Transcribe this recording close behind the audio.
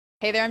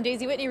Hey there, I'm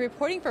Daisy Whitney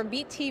reporting for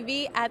Beat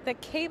TV at the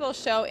Cable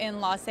Show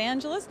in Los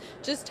Angeles.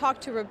 Just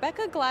talked to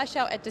Rebecca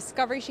Clashow at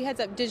Discovery. She heads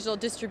up digital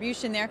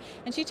distribution there,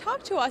 and she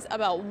talked to us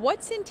about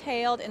what's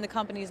entailed in the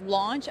company's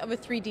launch of a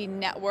 3D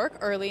network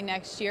early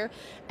next year,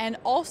 and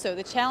also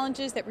the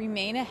challenges that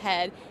remain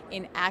ahead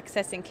in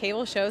accessing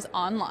cable shows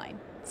online.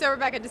 So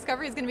Rebecca,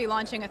 Discovery is going to be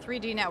launching a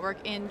 3D network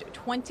in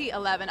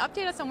 2011.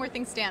 Update us on where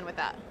things stand with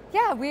that.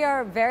 Yeah, we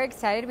are very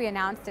excited. We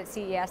announced at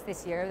CES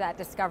this year that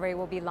Discovery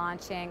will be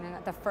launching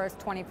the first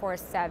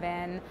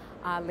 24/7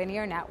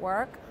 linear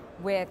network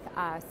with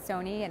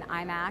Sony and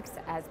IMAX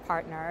as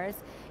partners.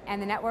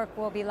 And the network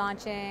will be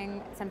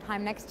launching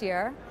sometime next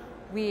year.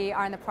 We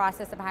are in the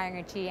process of hiring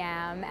a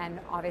GM,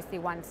 and obviously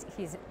once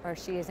he's or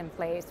she is in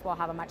place, we'll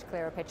have a much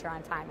clearer picture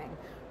on timing.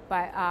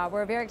 But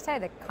we're very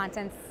excited. The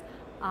content's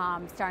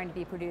starting to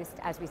be produced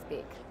as we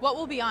speak. What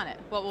will be on it?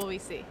 What will we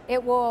see?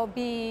 It will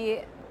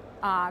be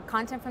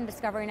content from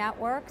Discovery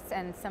Networks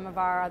and some of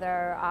our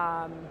other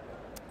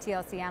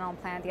TLC, Animal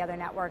Planet, the other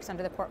networks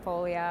under the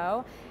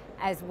portfolio,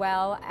 as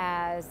well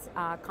as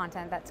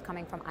content that's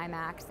coming from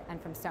IMAX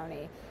and from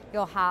Sony.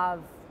 You'll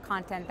have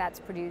content that's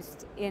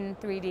produced in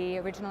 3D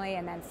originally,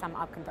 and then some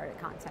up-converted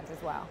content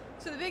as well.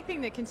 So the big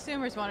thing that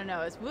consumers want to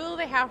know is, will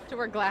they have to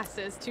wear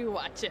glasses to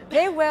watch it?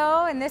 They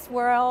will. In this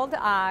world,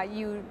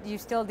 you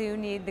still do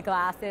need the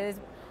glasses,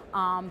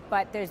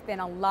 but there's been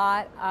a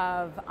lot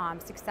of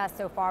success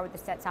so far with the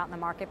sets out in the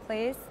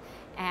marketplace,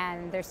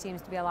 and there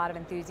seems to be a lot of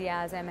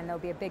enthusiasm, and there'll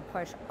be a big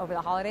push over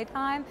the holiday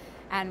time.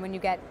 And when you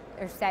get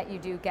a set, you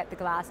do get the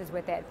glasses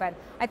with it. But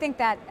I think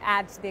that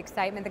adds to the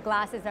excitement. The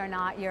glasses are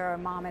not your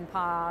mom and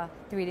pa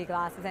 3D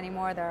glasses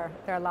anymore. They're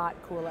a lot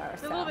cooler.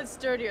 It's a little bit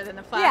sturdier than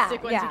the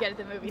plastic ones you get at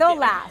the movie theater. They'll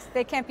last.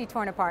 They can't be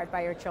torn apart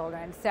by your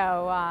children.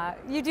 So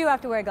you do have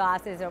to wear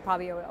glasses. It'll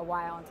probably be a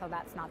while until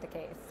that's not the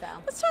case. So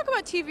let's talk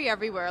about TV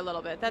everywhere a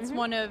little bit. That's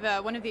one of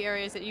the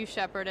areas that you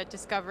shepherd at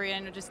Discovery. I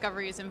know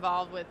Discovery is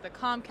involved with the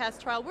Comcast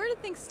trial. Where do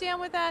things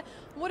stand with that?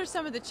 What are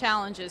some of the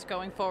challenges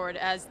going forward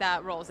as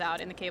that rolls out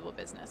in the cable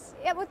business?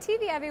 Yeah, well,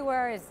 TV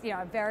everywhere is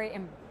a very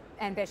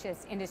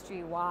ambitious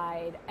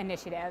industry-wide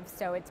initiative.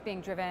 So it's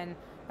being driven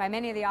by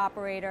many of the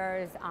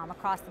operators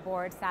across the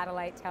board,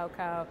 satellite,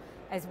 telco,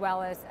 as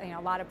well as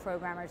a lot of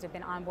programmers have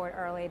been on board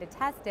early to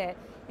test it.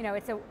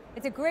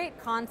 It's a great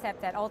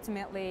concept that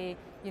ultimately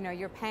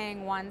you're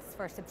paying once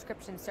for a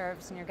subscription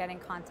service and you're getting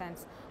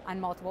content on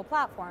multiple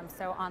platforms,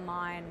 so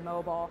online,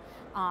 mobile.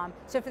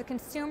 So for the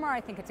consumer, I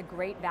think it's a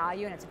great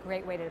value, and it's a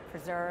great way to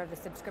preserve the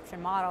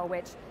subscription model,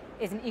 which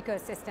is an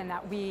ecosystem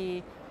that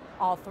we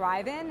all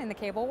thrive in the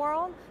cable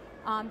world.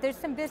 There's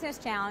some business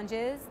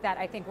challenges that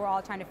I think we're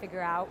all trying to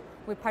figure out.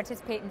 We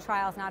participate in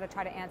trials now to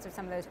try to answer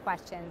some of those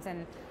questions,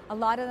 and a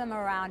lot of them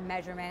are around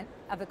measurement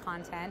of the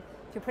content.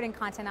 If you're putting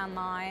content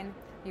online,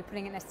 you're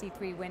putting it in a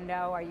C3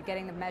 window, are you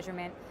getting the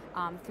measurement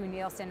through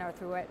Nielsen or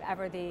through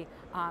whatever the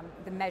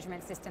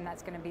measurement system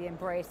that's going to be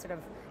embraced?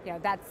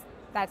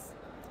 That's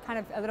kind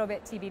of a little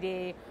bit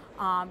TBD.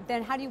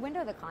 Then how do you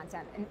window the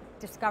content? And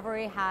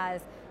Discovery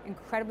has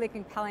incredibly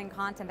compelling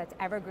content that's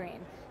evergreen.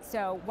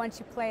 So once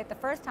you play it the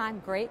first time,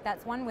 great,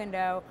 that's one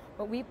window,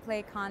 but we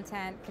play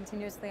content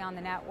continuously on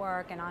the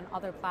network and on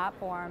other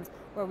platforms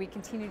where we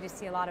continue to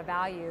see a lot of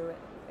value.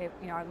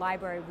 Our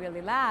library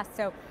really lasts.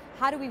 So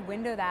how do we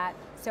window that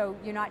so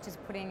you're not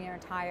just putting your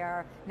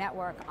entire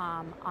network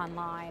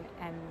online?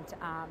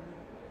 And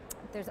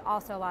there's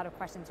also a lot of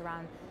questions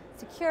around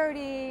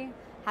security,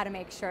 how to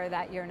make sure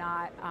that you're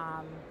not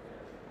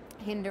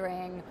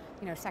hindering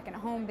second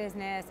home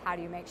business, how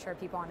do you make sure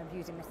people aren't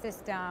abusing the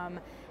system,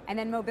 and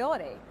then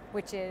mobility,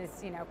 which is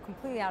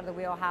completely out of the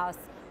wheelhouse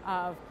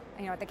of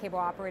what the cable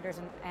operators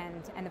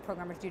and the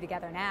programmers do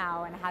together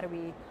now, and how do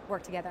we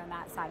work together on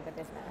that side of the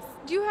business.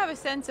 Do you have a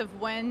sense of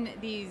when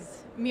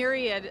these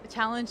myriad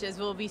challenges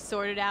will be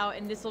sorted out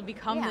and this will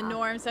become the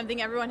norm,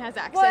 something everyone has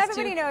access to? Well,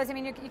 everybody knows,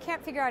 you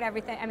can't figure out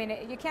everything.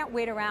 You can't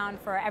wait around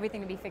for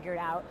everything to be figured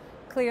out.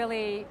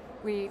 Clearly,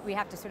 we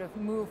have to sort of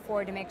move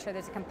forward to make sure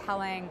there's a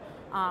compelling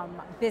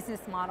business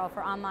model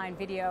for online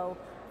video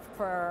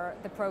for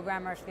the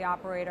programmers, for the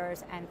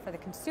operators, and for the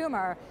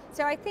consumer.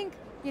 So I think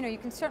you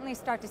can certainly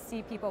start to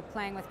see people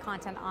playing with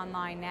content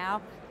online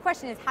now. The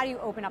question is, how do you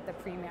open up the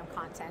premium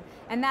content?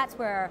 And that's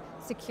where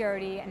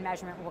security and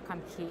measurement will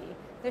come key.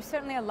 There's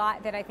certainly a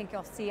lot that I think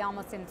you'll see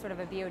almost in sort of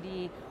a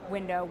VOD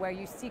window where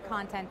you see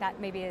content that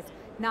maybe is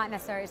not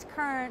necessarily as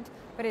current,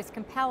 but is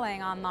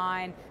compelling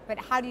online. But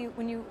how do you,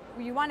 when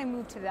you want to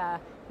move to the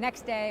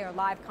next day or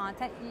live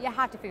content, you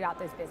have to figure out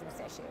those business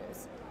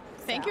issues.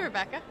 Thank you,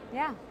 Rebecca.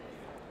 Yeah,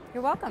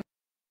 you're welcome.